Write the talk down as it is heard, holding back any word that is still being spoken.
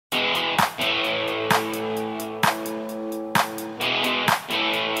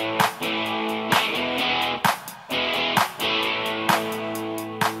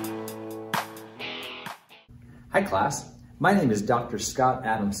class. My name is Dr. Scott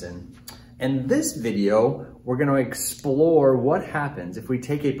Adamson. In this video, we're going to explore what happens if we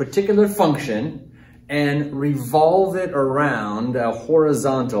take a particular function and revolve it around a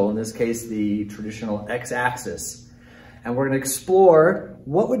horizontal, in this case, the traditional x-axis. And we're going to explore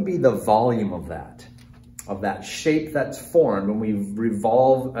what would be the volume of that shape that's formed when we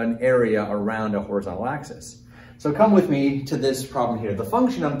revolve an area around a horizontal axis. So come with me to this problem here. The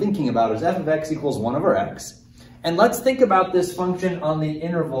function I'm thinking about is f of x equals 1 over x. And let's think about this function on the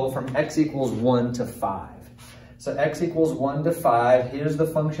interval from x equals 1 to 5. So x equals 1 to 5, here's the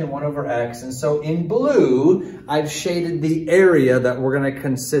function 1 over x. And so in blue, I've shaded the area that we're going to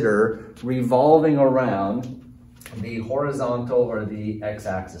consider revolving around the horizontal or the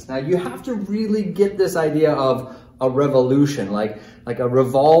x-axis. Now you have to really get this idea of a revolution, like a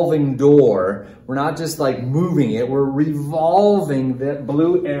revolving door. We're not just like moving it, we're revolving that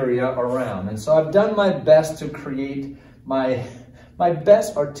blue area around. And so I've done my best to create my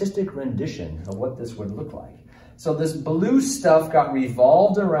best artistic rendition of what this would look like. So this blue stuff got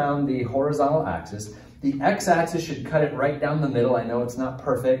revolved around the horizontal axis. The x-axis should cut it right down the middle. I know it's not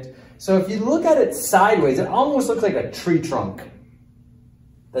perfect. So if you look at it sideways, it almost looks like a tree trunk.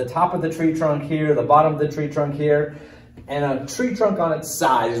 The top of the tree trunk here, the bottom of the tree trunk here, and a tree trunk on its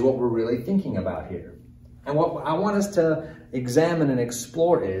side is what we're really thinking about here. And what I want us to examine and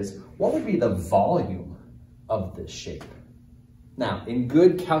explore is, what would be the volume of this shape? Now, in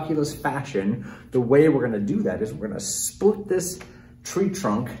good calculus fashion, the way we're going to do that is we're going to split this tree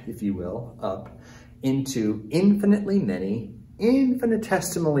trunk, if you will, up into infinitely many,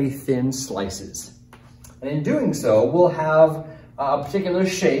 infinitesimally thin slices. And in doing so, we'll have a particular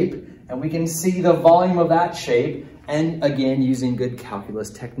shape, and we can see the volume of that shape. And again, using good calculus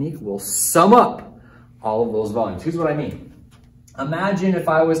technique, we'll sum up all of those volumes. Here's what I mean. Imagine if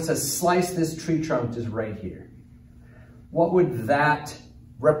I was to slice this tree trunk just right here. What would that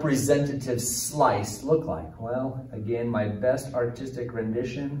representative slice look like? Well, again, my best artistic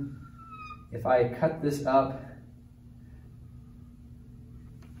rendition, if I cut this up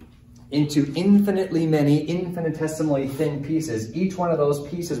into infinitely many, infinitesimally thin pieces, each one of those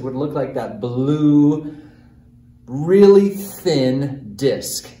pieces would look like that blue, really thin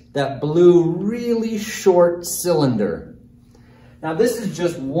disc, that blue, really short cylinder. Now this is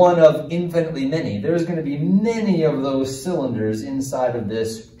just one of infinitely many. There's going to be many of those cylinders inside of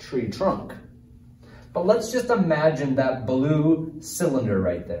this tree trunk. But let's just imagine that blue cylinder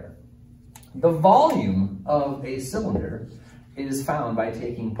right there. The volume of a cylinder is found by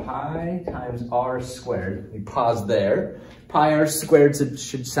taking pi times r squared. We pause there. Pi r squared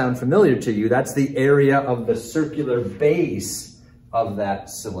should sound familiar to you. That's the area of the circular base of that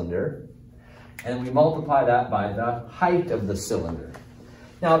cylinder. And we multiply that by the height of the cylinder.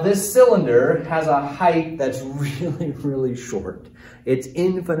 Now this cylinder has a height that's really, really short. It's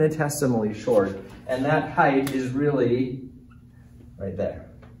infinitesimally short. And that height is really right there.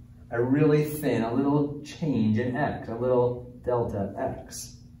 A really thin, a little change in x, a little delta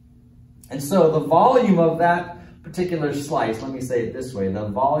x. And so the volume of that particular slice, let me say it this way, the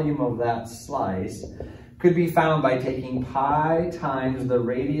volume of that slice could be found by taking pi times the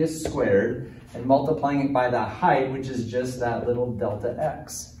radius squared and multiplying it by the height, which is just that little delta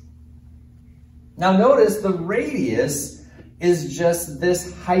x. Now notice the radius is just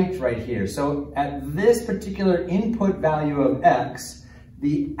this height right here. So at this particular input value of x,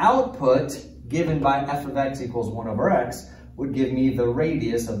 the output given by f of x equals 1 over x would give me the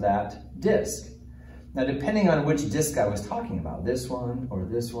radius of that disk. Now, depending on which disk I was talking about, this one, or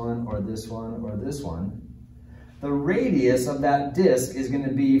this one, or this one, or this one, the radius of that disk is going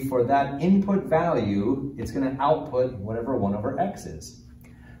to be, for that input value, it's going to output whatever 1 over x is.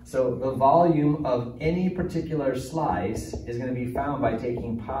 So the volume of any particular slice is going to be found by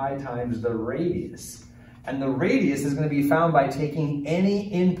taking pi times the radius. And the radius is going to be found by taking any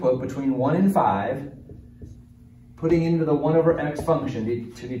input between 1 and 5, putting into the 1 over x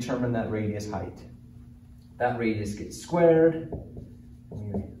function to determine that radius height. That radius gets squared,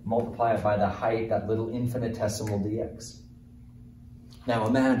 and we multiply it by the height, that little infinitesimal dx. Now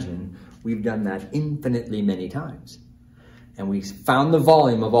imagine we've done that infinitely many times, and we found the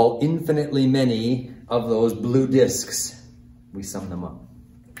volume of all infinitely many of those blue disks. We sum them up.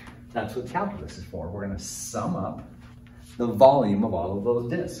 That's what calculus is for. We're going to sum up the volume of all of those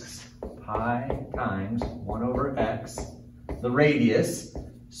disks. Pi times 1 over x, the radius,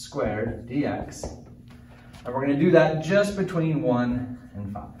 squared dx. And we're going to do that just between 1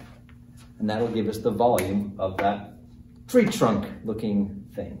 and 5. And that'll give us the volume of that tree trunk looking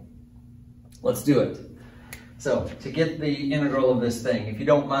thing. Let's do it. So to get the integral of this thing, if you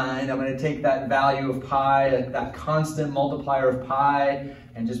don't mind, I'm going to take that value of pi, that constant multiplier of pi,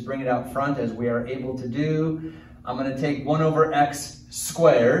 and just bring it out front as we are able to do. I'm going to take 1 over x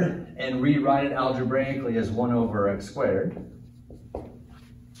squared and rewrite it algebraically as 1 over x squared.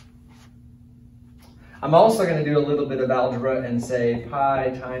 I'm also going to do a little bit of algebra and say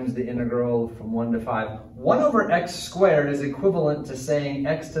pi times the integral from 1 to 5. 1 over x squared is equivalent to saying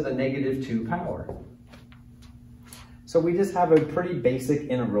x to the negative 2 power. So we just have a pretty basic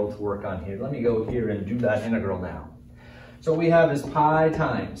integral to work on here. Let me go here and do that integral now. So what we have is pi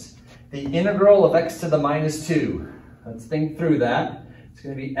times the integral of x to the minus 2. Let's think through that. It's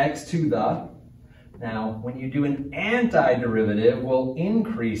going to be x to the. Now, when you do an antiderivative, we'll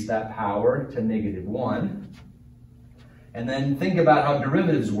increase that power to negative 1. And then think about how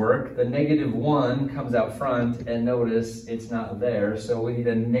derivatives work. The negative 1 comes out front, and notice it's not there. So we need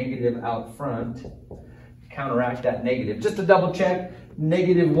a negative out front to counteract that negative. Just to double check,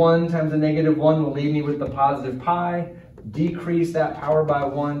 negative 1 times a negative 1 will leave me with the positive pi. Decrease that power by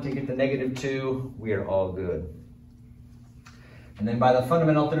 1 to get to negative 2. We are all good. And then by the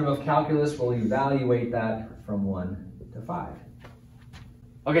fundamental theorem of calculus, we'll evaluate that from 1 to 5.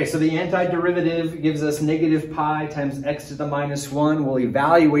 Okay, so the antiderivative gives us negative pi times x to the minus 1. We'll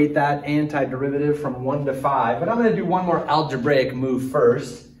evaluate that antiderivative from 1 to 5. But I'm going to do one more algebraic move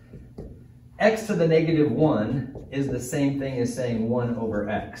first. X to the negative 1 is the same thing as saying 1 over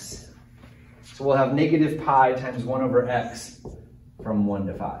x. So we'll have negative pi times 1 over x from 1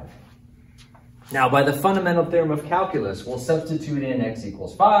 to 5. Now, by the fundamental theorem of calculus, we'll substitute in x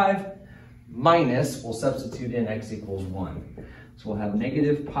equals 5, minus, we'll substitute in x equals 1. So we'll have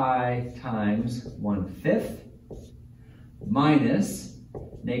negative pi times 1/5, minus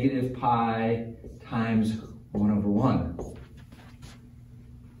negative pi times 1 over 1.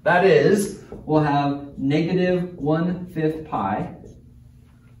 That is, we'll have negative 1/5 pi,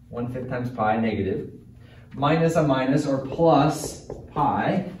 1/5 times pi, negative, minus a minus or plus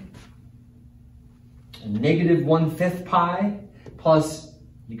pi, negative 1/5 pi, plus,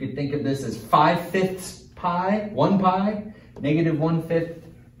 you could think of this as 5/5 pi, 1 pi, negative 1/5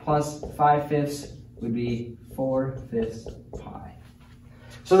 plus 5/5 would be 4/5 pi.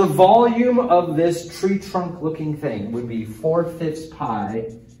 So the volume of this tree trunk looking thing would be 4/5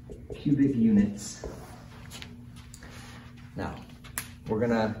 pi cubic units. Now, we're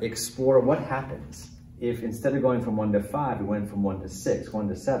going to explore what happens if instead of going from 1 to 5, we went from 1 to 6, 1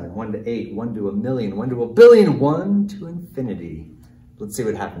 to 7, 1 to 8, 1 to a million, 1 to a billion, 1 to infinity. Let's see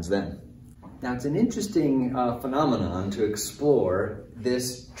what happens then. Now, it's an interesting phenomenon to explore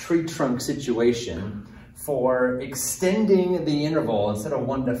this tree trunk situation for extending the interval. Instead of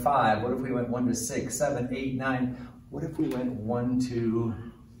 1 to 5, what if we went 1 to 6, 7, 8, 9? What if we went 1 to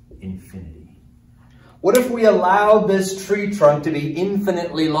infinity? What if we allowed this tree trunk to be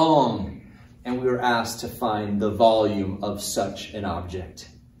infinitely long? And we were asked to find the volume of such an object.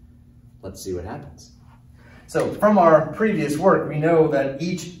 Let's see what happens. So from our previous work, we know that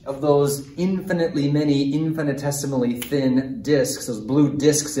each of those infinitely many, infinitesimally thin disks, those blue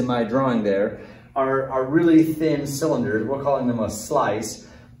disks in my drawing there, are really thin cylinders. We're calling them a slice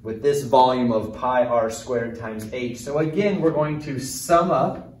with this volume of pi r squared times h. So again, we're going to sum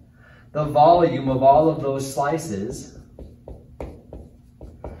up the volume of all of those slices.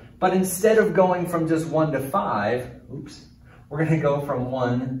 But instead of going from just 1 to 5, we're going to go from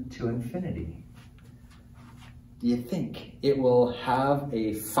 1 to infinity. Do you think it will have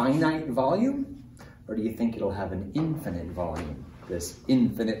a finite volume? Or do you think it'll have an infinite volume, this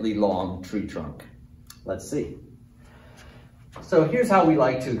infinitely long tree trunk? Let's see. So here's how we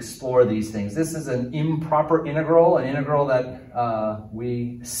like to explore these things. This is an improper integral, an integral that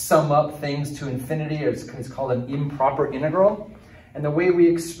we sum up things to infinity. It's called an improper integral. And the way we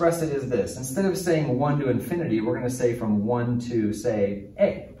express it is this. Instead of saying 1 to infinity, we're going to say from 1 to, say,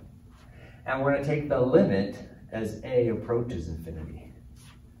 a. And we're going to take the limit as a approaches infinity.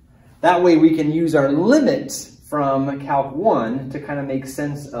 That way we can use our limits from Calc 1 to kind of make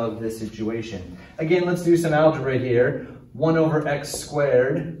sense of this situation. Again, let's do some algebra here. 1 over x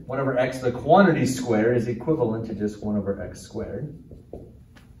squared, 1 over x, the quantity squared, is equivalent to just 1 over x squared.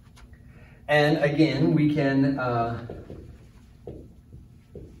 And again, we can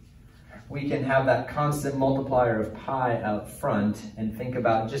have that constant multiplier of pi out front and think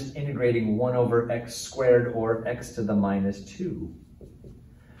about just integrating 1 over x squared or x to the minus 2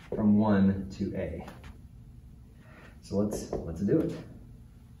 from 1 to a. So let's do it.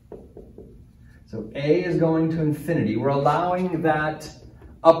 So a is going to infinity. We're allowing that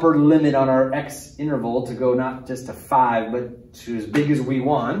upper limit on our x interval to go not just to 5, but to as big as we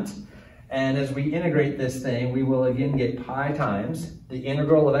want. And as we integrate this thing, we will again get pi times the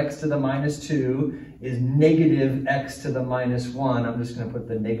integral of x to the minus 2 is negative x to the minus 1. I'm just going to put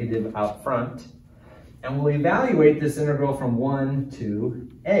the negative out front. And we'll evaluate this integral from 1 to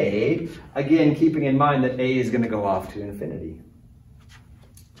a, again keeping in mind that a is going to go off to infinity.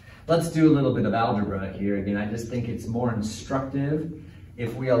 Let's do a little bit of algebra here. Again, I just think it's more instructive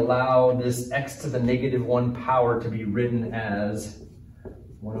if we allow this x to the negative 1 power to be written as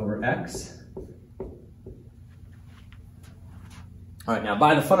 1 over x. All right, now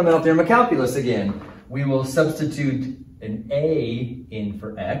by the fundamental theorem of calculus again, we will substitute an a in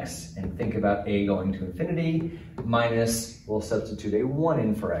for x and think about a going to infinity, minus we'll substitute a 1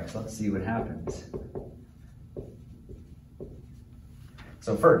 in for x. Let's see what happens.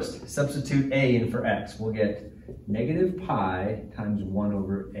 So first, substitute a in for x. We'll get negative pi times 1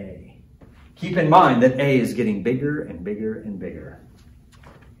 over a. Keep in mind that a is getting bigger and bigger and bigger.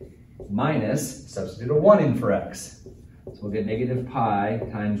 Minus, substitute a 1 in for x. So we'll get negative pi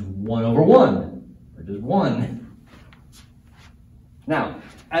times 1 over 1, or just 1. Now,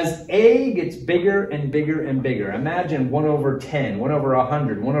 as a gets bigger and bigger and bigger, imagine 1 over 10, 1 over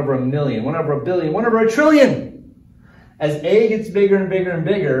 100, 1 over a million, 1 over a billion, 1 over a trillion. As a gets bigger and bigger and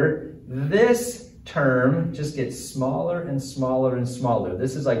bigger, this term just gets smaller and smaller and smaller.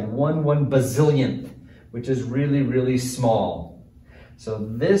 This is like 1 bazillionth, which is really, really small. So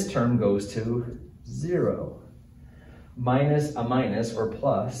this term goes to 0. Minus a minus or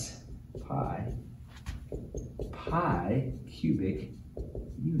plus pi cubic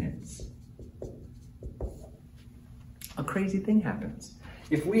units. A crazy thing happens.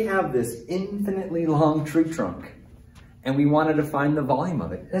 If we have this infinitely long tree trunk and we wanted to find the volume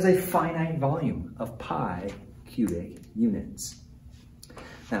of it, it has a finite volume of pi cubic units.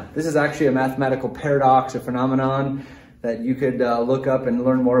 Now, this is actually a mathematical paradox, a phenomenon that you could look up and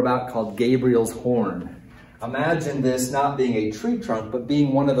learn more about called Gabriel's horn. Imagine this not being a tree trunk, but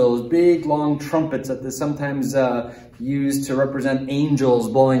being one of those big, long trumpets that is sometimes used to represent angels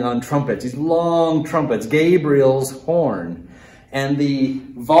blowing on trumpets. These long trumpets, Gabriel's horn. And the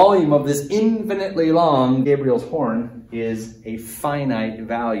volume of this infinitely long Gabriel's horn is a finite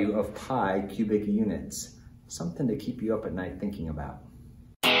value of pi cubic units. Something to keep you up at night thinking about.